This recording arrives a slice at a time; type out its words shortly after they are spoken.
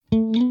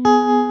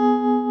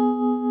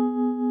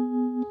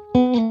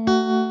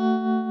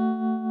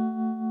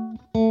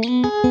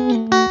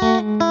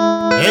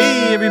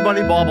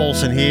everybody, Bob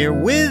Olson here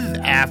with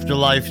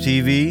Afterlife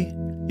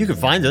TV. You can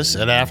find us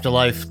at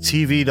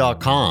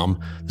afterlifetv.com.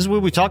 This is where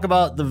we talk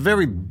about the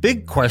very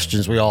big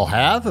questions we all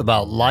have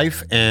about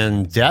life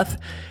and death.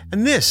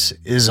 And this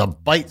is a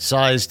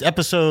bite-sized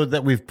episode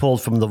that we've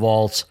pulled from the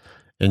vaults.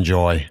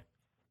 Enjoy.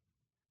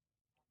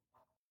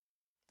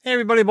 Hey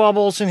everybody, Bob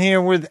Olson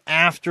here with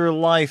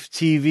Afterlife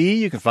TV.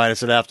 You can find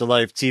us at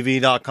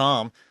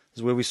afterlifetv.com. This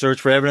is where we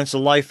search for evidence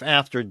of life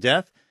after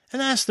death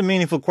and ask the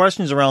meaningful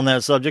questions around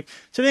that subject.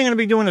 Today I'm going to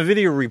be doing a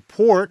video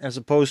report as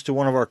opposed to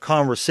one of our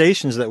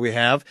conversations that we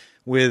have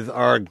with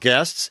our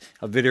guests.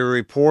 A video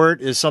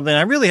report is something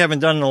I really haven't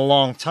done in a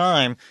long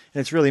time,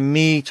 and it's really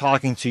me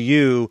talking to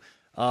you,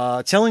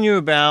 telling you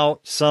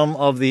about some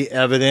of the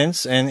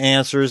evidence and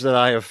answers that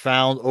I have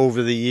found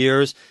over the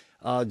years,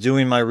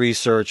 doing my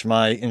research,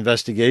 my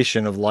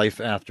investigation of life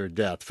after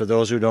death. For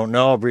those who don't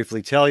know, I'll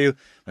briefly tell you,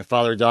 my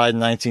father died in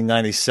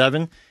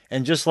 1997,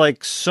 and just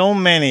like so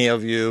many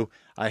of you,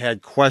 I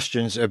had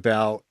questions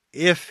about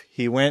if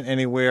he went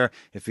anywhere,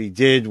 if he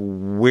did,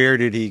 where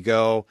did he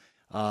go,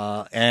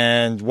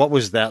 and what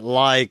was that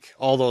like,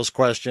 all those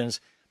questions.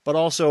 But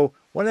also,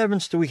 what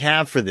evidence do we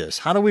have for this?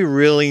 How do we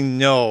really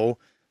know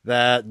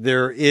that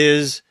there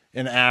is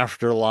an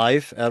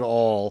afterlife at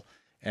all?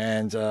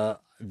 And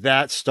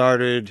that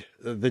started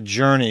the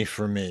journey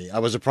for me. I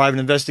was a private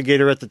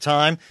investigator at the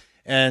time,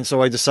 and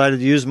so I decided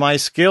to use my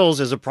skills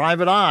as a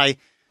private eye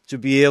to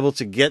be able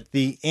to get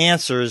the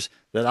answers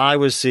that I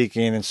was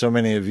seeking, and so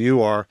many of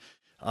you are.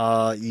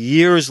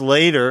 Years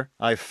later,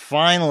 I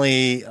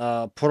finally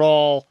put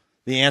all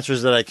the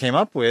answers that I came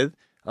up with,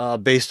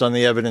 based on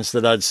the evidence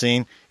that I'd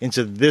seen,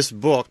 into this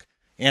book,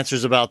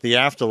 Answers About the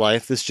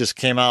Afterlife. This just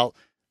came out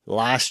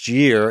last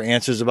year.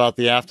 Answers About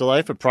the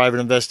Afterlife, a private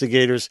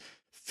investigator's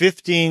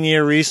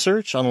 15-year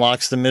research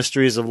unlocks the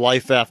mysteries of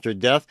life after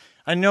death.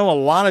 I know a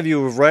lot of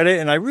you have read it,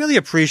 and I really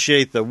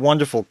appreciate the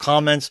wonderful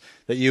comments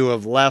that you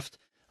have left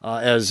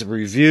as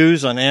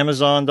reviews on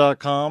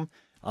Amazon.com.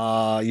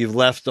 You've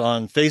left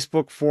on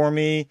Facebook for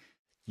me,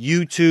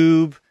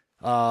 YouTube,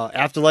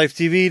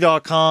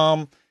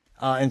 AfterlifeTV.com,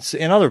 and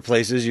in other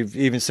places. You've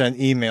even sent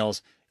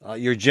emails.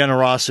 Your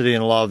generosity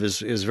and love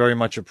is very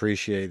much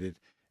appreciated.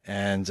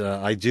 And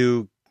I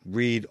do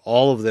read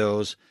all of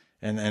those,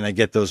 and I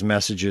get those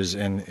messages,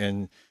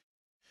 and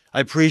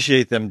I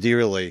appreciate them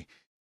dearly.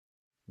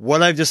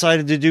 What I've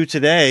decided to do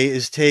today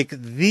is take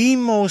the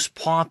most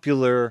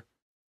popular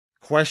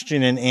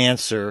question and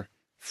answer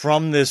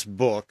from this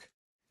book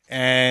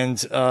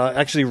and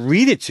actually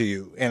read it to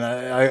you. And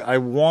I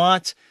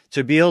want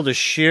to be able to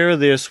share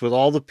this with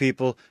all the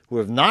people who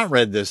have not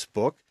read this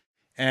book,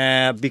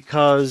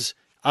 because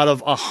out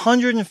of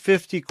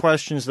 150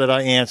 questions that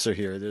I answer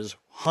here, there's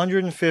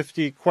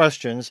 150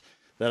 questions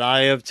that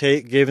I have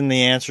given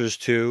the answers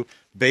to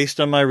based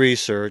on my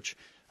research.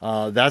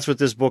 That's what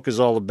this book is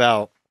all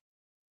about.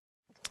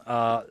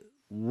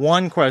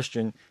 One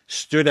question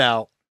stood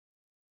out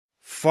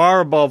far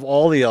above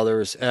all the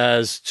others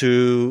as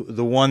to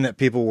the one that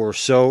people were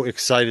so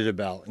excited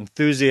about.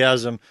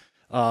 Enthusiasm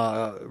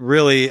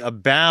really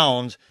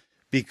abounds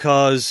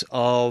because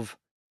of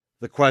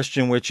the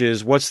question, which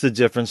is, what's the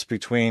difference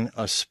between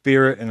a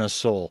spirit and a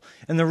soul?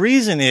 And the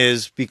reason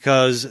is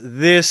because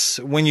this,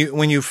 when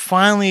you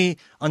finally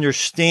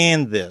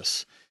understand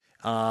this,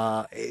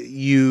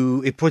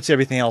 it puts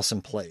everything else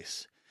in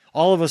place.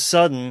 All of a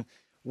sudden,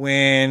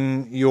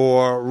 when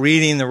you're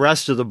reading the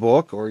rest of the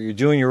book or you're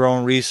doing your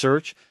own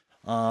research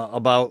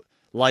about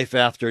life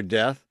after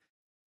death,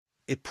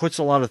 it puts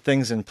a lot of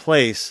things in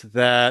place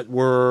that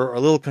were a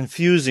little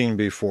confusing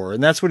before.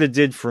 And that's what it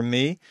did for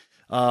me.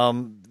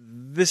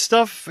 This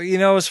stuff,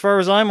 as far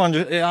as I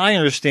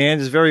understand,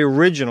 is very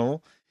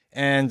original.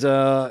 And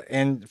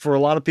for a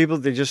lot of people,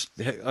 they just,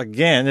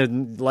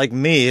 again, like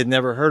me, had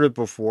never heard it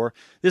before.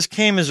 This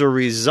came as a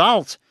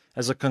result,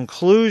 as a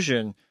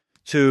conclusion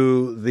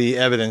to the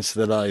evidence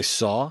that I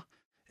saw.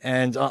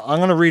 And I'm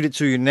going to read it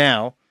to you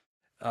now,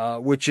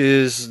 which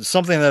is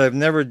something that I've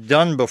never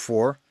done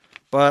before,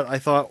 but I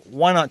thought,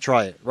 why not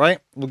try it, right?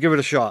 We'll give it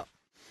a shot.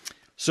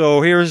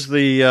 So here's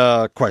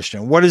the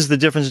question. What is the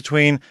difference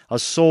between a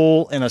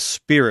soul and a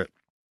spirit?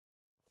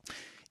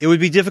 It would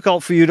be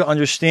difficult for you to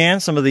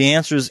understand some of the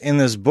answers in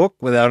this book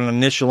without an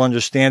initial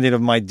understanding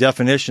of my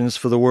definitions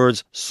for the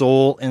words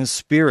soul and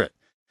spirit.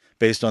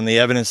 Based on the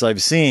evidence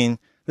I've seen,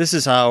 this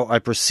is how I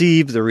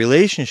perceive the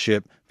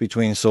relationship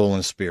between soul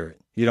and spirit.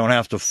 You don't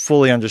have to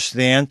fully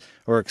understand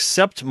or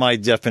accept my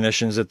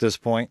definitions at this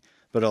point,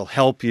 but it'll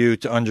help you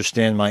to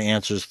understand my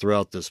answers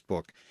throughout this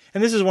book.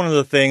 And this is one of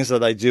the things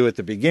that I do at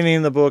the beginning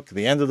of the book,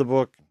 the end of the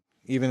book,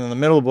 even in the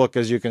middle of the book,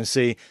 as you can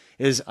see,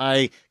 is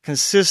I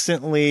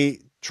consistently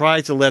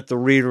try to let the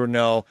reader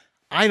know,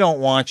 I don't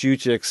want you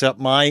to accept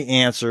my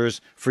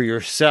answers for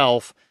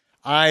yourself.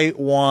 I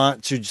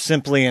want to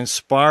simply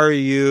inspire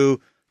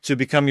you to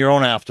become your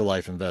own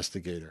afterlife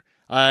investigator.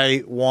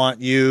 I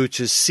want you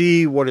to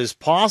see what is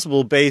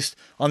possible based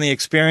on the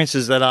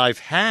experiences that I've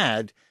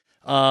had,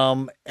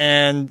 and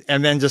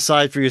then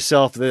decide for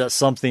yourself that that's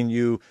something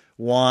you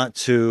want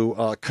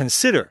to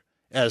consider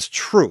as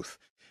truth.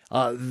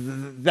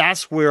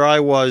 That's where I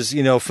was,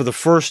 for the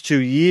first 2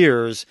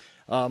 years.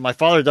 My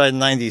father died in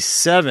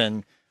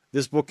 97.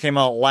 This book came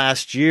out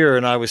last year,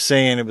 and I was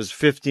saying it was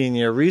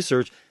 15-year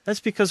research. That's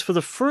because for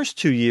the first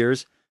 2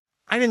 years,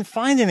 I didn't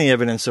find any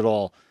evidence at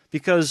all.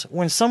 Because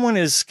when someone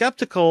is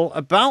skeptical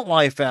about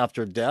life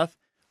after death,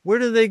 where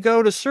do they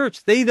go to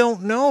search? They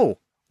don't know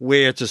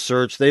where to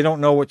search. They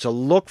don't know what to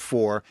look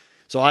for.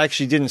 So I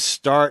actually didn't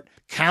start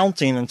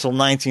counting until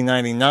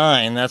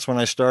 1999. That's when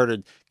I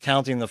started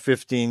counting the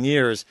 15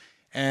 years.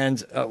 And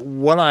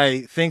what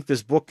I think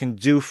this book can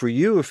do for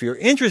you, if you're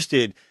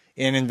interested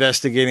in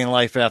investigating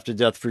life after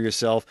death for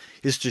yourself,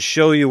 is to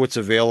show you what's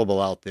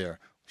available out there,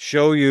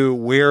 show you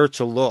where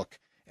to look.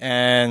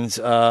 And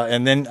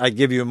then I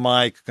give you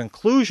my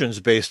conclusions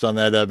based on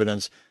that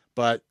evidence,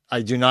 but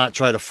I do not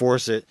try to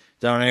force it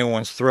down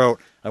anyone's throat.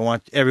 I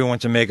want everyone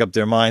to make up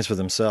their minds for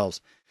themselves.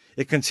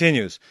 It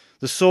continues.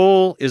 The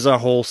soul is our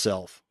whole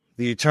self,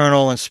 the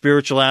eternal and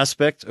spiritual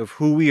aspect of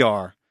who we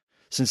are.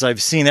 Since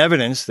I've seen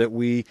evidence that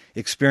we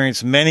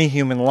experience many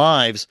human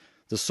lives,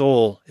 the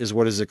soul is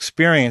what is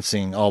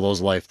experiencing all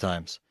those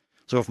lifetimes.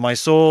 So if my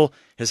soul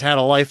has had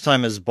a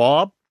lifetime as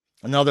Bob,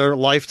 another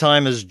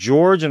lifetime as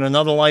George, and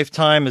another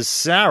lifetime as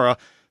Sarah,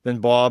 then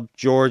Bob,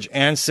 George,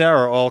 and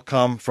Sarah all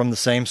come from the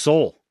same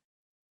soul.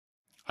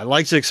 I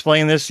like to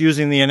explain this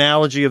using the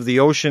analogy of the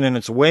ocean and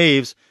its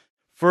waves.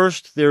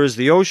 First, there is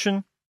the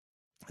ocean.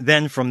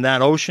 Then from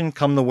that ocean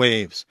come the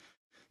waves.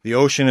 The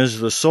ocean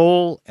is the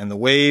soul, and the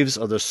waves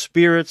are the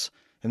spirits.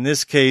 In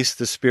this case,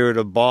 the spirit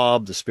of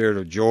Bob, the spirit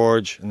of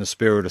George, and the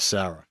spirit of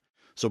Sarah.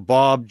 So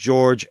Bob,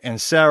 George,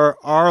 and Sarah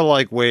are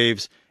like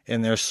waves,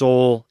 and their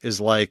soul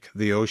is like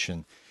the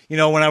ocean.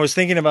 When I was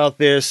thinking about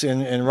this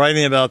and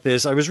writing about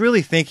this, I was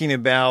really thinking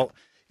about,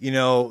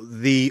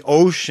 the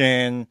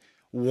ocean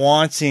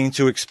wanting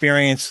to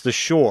experience the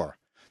shore,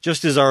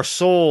 just as our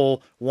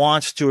soul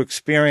wants to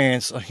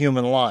experience a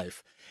human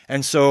life.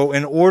 And so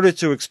in order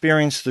to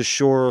experience the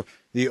shore,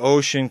 the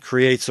ocean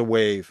creates a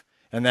wave,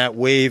 and that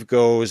wave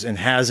goes and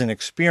has an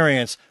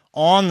experience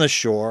on the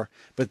shore,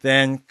 but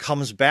then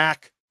comes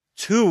back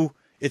to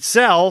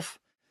itself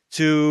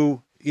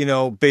to,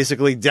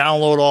 basically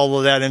download all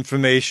of that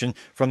information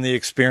from the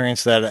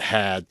experience that it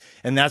had.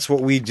 And that's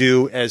what we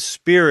do as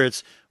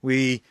spirits.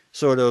 We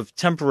sort of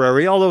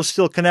temporary, although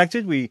still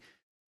connected, we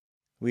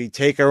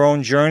take our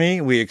own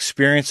journey, we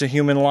experience a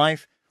human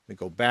life, we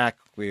go back,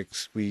 we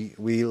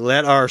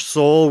let our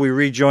soul, we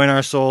rejoin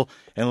our soul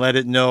and let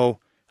it know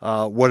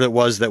what it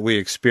was that we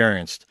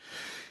experienced.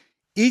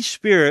 Each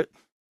spirit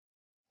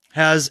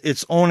has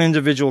its own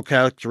individual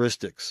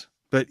characteristics,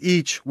 but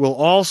each will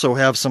also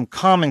have some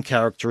common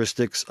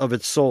characteristics of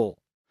its soul.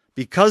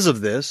 Because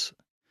of this,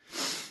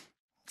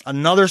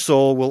 another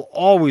soul will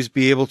always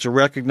be able to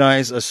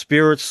recognize a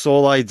spirit's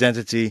soul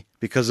identity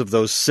because of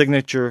those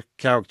signature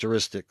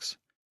characteristics.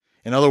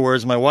 In other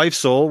words, my wife's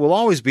soul will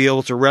always be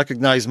able to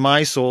recognize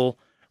my soul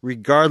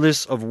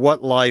regardless of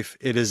what life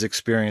it is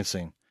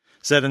experiencing.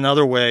 Said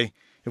another way,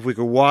 if we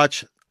could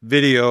watch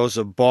videos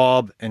of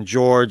Bob and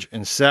George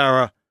and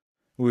Sarah,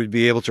 we would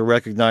be able to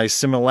recognize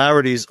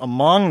similarities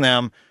among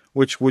them,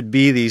 which would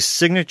be these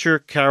signature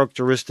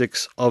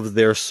characteristics of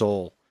their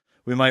soul.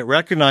 We might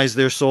recognize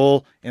their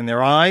soul in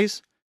their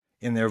eyes,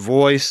 in their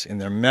voice, in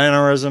their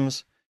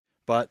mannerisms,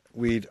 but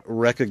we'd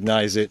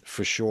recognize it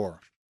for sure.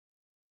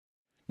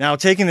 Now,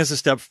 taking this a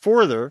step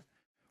further,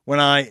 when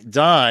I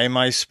die,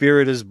 my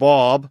spirit as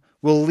Bob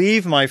will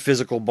leave my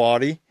physical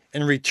body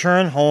and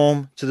return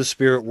home to the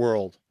spirit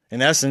world.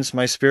 In essence,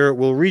 my spirit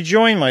will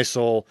rejoin my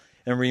soul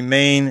and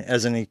remain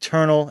as an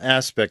eternal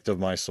aspect of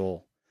my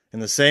soul.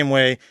 In the same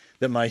way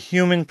that my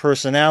human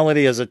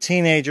personality as a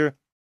teenager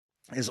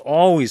is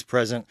always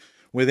present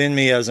within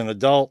me as an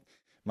adult,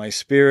 my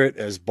spirit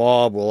as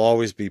Bob will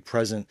always be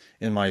present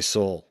in my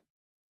soul.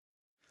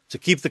 To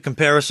keep the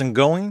comparison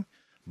going,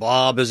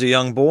 Bob as a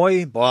young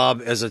boy,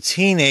 Bob as a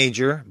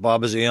teenager,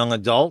 Bob as a young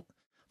adult,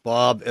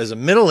 Bob as a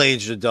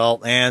middle-aged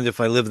adult, and if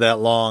I live that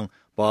long,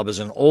 Bob as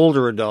an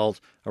older adult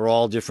are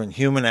all different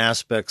human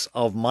aspects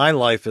of my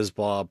life as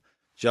Bob,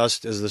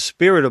 just as the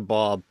spirit of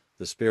Bob,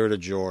 the spirit of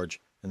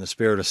George, and the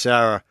spirit of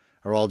Sarah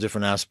are all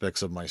different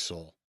aspects of my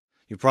soul.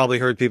 You've probably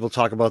heard people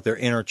talk about their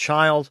inner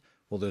child.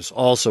 Well, there's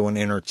also an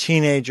inner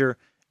teenager,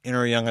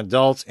 inner young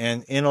adult,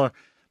 and inner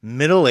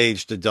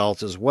middle-aged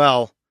adult as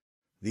well.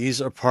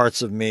 These are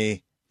parts of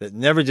me that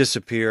never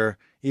disappear,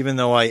 even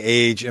though I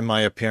age and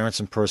my appearance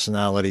and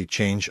personality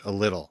change a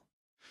little.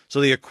 So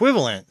the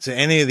equivalent to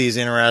any of these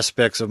inner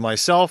aspects of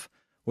myself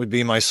would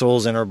be my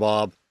soul's inner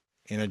Bob,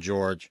 inner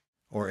George,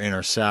 or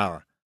inner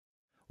Sarah.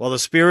 While the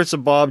spirits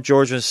of Bob,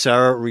 George, and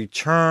Sarah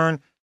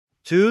return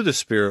to the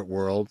spirit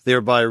world,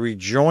 thereby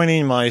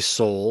rejoining my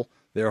soul,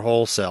 their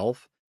whole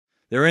self,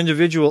 their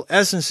individual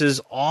essences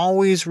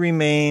always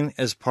remain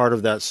as part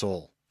of that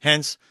soul.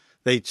 Hence,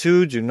 they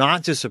too do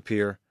not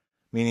disappear,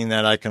 meaning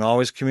that I can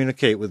always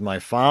communicate with my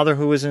father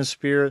who is in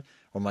spirit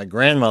or my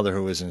grandmother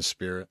who is in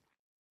spirit.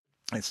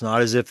 It's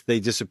not as if they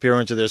disappear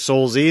into their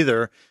souls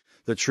either.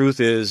 The truth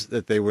is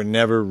that they were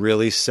never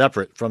really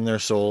separate from their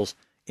souls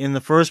in the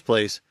first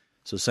place,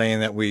 So saying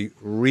that we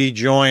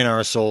rejoin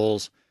our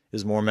souls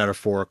is more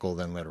metaphorical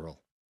than literal.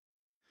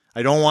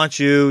 I don't want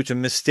you to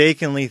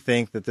mistakenly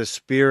think that the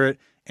spirit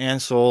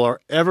and soul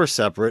are ever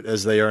separate,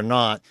 as they are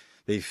not.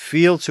 They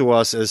feel to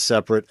us as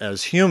separate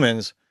as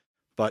humans,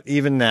 but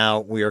even now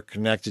we are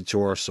connected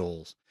to our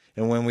souls.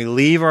 And when we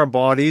leave our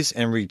bodies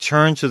and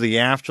return to the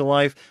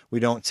afterlife, we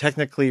don't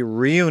technically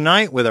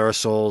reunite with our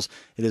souls.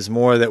 It is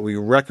more that we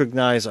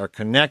recognize our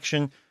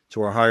connection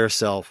to our higher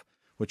self,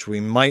 which we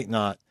might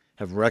not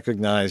have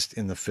recognized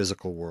in the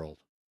physical world.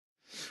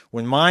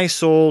 When my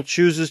soul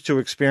chooses to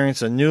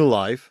experience a new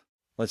life,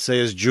 let's say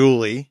as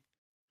Julie,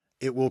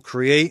 it will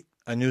create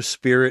a new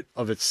spirit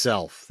of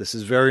itself. This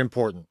is very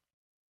important.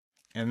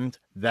 And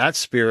that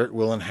spirit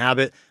will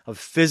inhabit a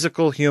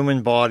physical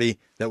human body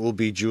that will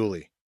be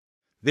Julie.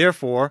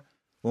 Therefore,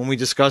 when we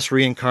discuss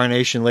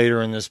reincarnation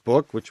later in this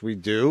book, which we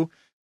do,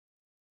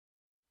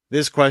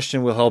 this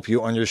question will help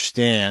you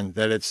understand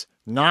that it's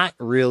not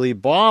really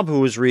Bob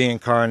who is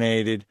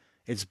reincarnated,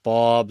 it's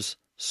Bob's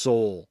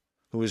soul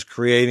who is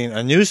creating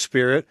a new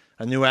spirit,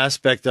 a new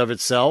aspect of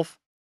itself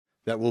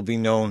that will be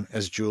known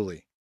as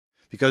Julie.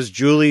 Because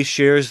Julie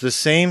shares the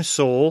same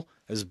soul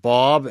as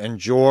Bob and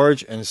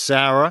George and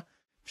Sarah.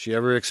 If she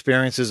ever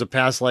experiences a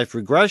past life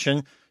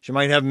regression, she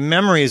might have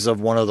memories of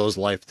one of those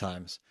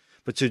lifetimes.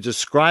 But to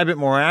describe it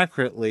more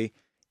accurately,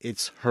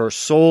 it's her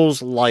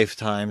soul's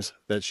lifetimes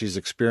that she's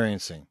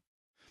experiencing.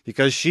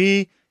 Because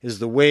she is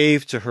the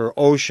wave to her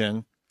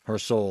ocean, her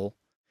soul,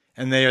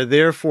 and they are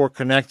therefore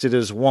connected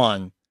as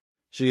one,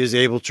 she is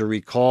able to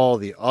recall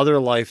the other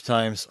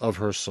lifetimes of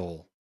her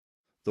soul.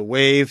 The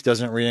wave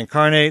doesn't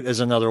reincarnate as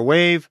another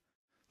wave.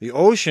 The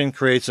ocean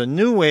creates a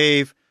new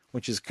wave,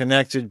 which is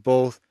connected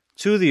both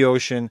to the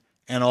ocean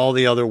and all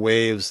the other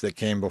waves that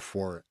came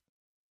before it.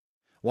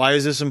 Why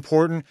is this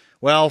important?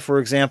 Well, for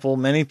example,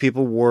 many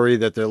people worry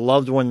that their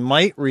loved one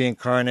might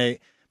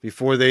reincarnate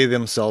before they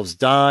themselves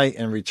die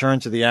and return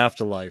to the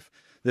afterlife.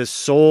 This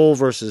soul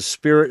versus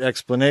spirit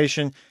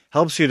explanation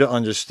helps you to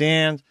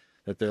understand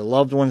that their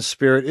loved one's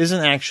spirit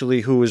isn't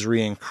actually who is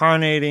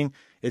reincarnating.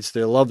 It's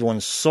their loved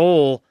one's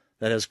soul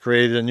that has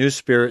created a new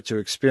spirit to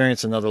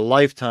experience another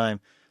lifetime.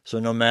 So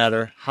no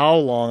matter how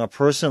long a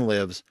person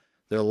lives,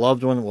 their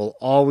loved one will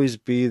always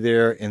be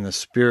there in the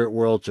spirit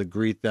world to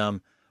greet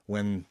them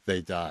when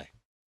they die.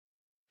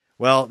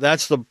 Well,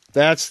 that's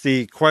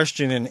the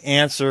question and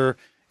answer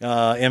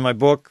in my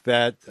book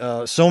that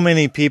so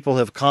many people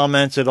have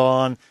commented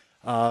on.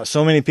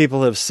 So many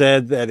people have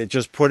said that it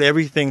just put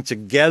everything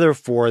together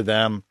for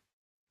them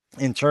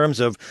in terms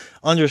of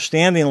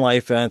understanding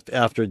life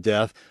after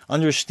death,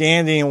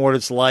 understanding what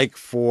it's like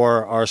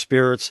for our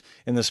spirits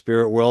in the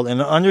spirit world,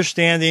 and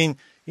understanding,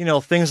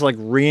 things like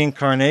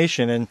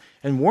reincarnation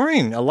and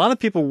worrying. A lot of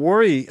people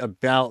worry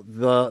about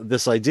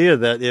this idea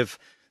that if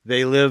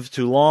they live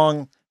too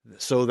long,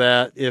 so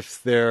that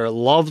if their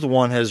loved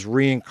one has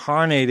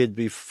reincarnated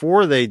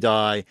before they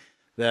die,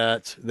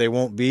 that they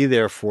won't be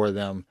there for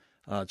them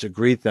to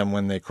greet them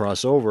when they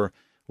cross over.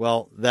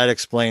 Well, that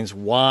explains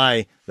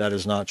why that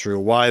is not true,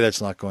 why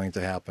that's not going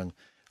to happen,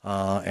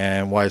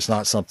 and why it's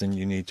not something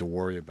you need to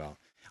worry about.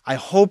 I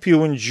hope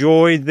you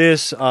enjoyed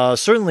this.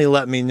 Certainly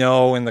let me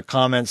know in the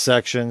comment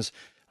sections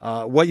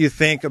what you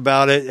think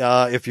about it.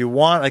 If you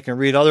want, I can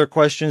read other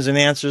questions and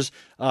answers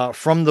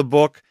from the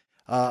book.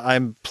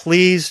 I'm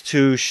pleased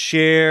to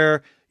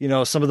share,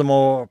 some of the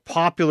more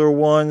popular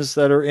ones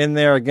that are in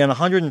there. Again,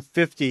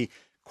 150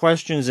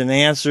 questions and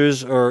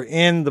answers are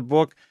in the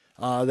book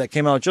that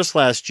came out just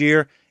last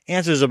year.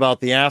 Answers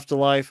about the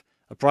afterlife.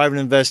 A private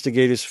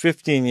investigator's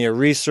 15-year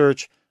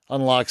research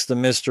unlocks the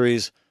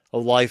mysteries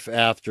of life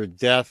after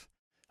death.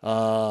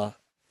 You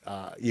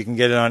can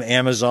get it on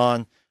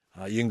Amazon.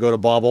 You can go to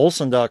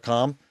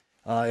bobolson.com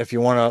if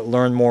you want to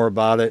learn more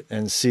about it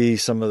and see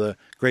some of the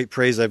great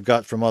praise I've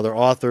got from other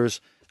authors,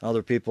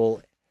 other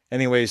people.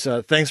 Anyways,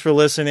 thanks for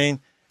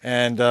listening,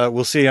 and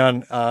we'll see you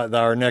on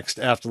our next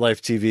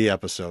Afterlife TV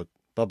episode.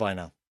 Bye-bye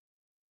now.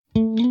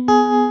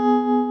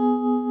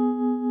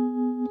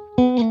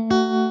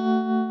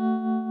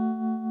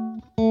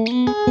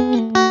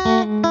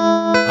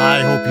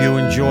 I hope you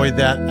enjoyed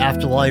that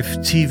Afterlife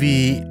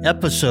TV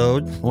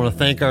episode. I want to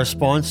thank our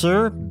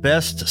sponsor,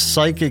 Best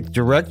Psychic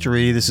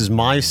Directory. This is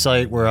my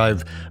site where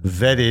I've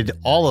vetted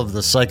all of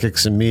the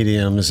psychics and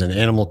mediums and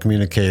animal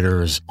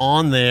communicators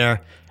on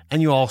there.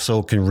 And you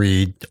also can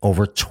read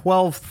over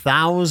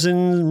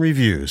 12,000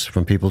 reviews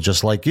from people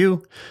just like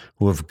you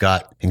who have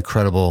got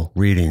incredible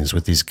readings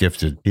with these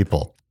gifted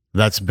people.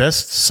 That's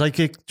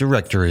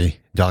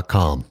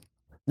bestpsychicdirectory.com.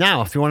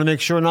 Now, if you want to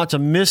make sure not to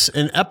miss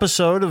an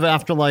episode of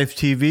Afterlife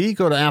TV,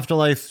 go to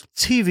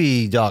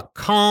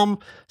afterlifetv.com,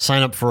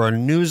 sign up for our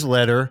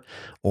newsletter,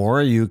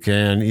 or you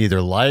can either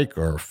like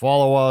or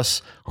follow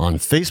us on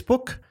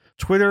Facebook,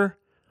 Twitter,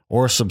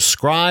 or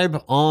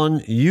subscribe on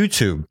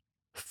YouTube.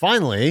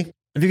 Finally,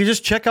 if you could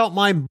just check out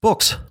my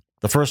books.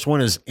 The first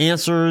one is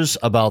Answers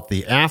About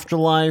the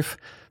Afterlife.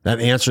 That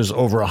answers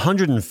over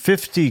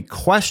 150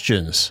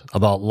 questions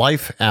about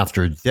life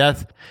after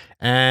death.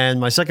 And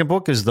my second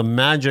book is The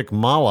Magic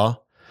Mala,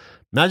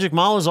 Magic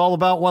Mile is all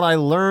about what I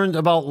learned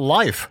about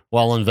life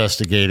while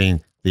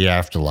investigating the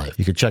afterlife.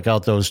 You can check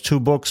out those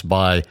 2 books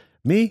by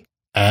me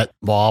at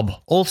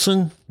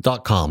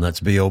bobolson.com.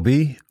 That's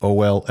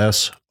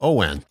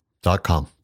BOBOLSON.com.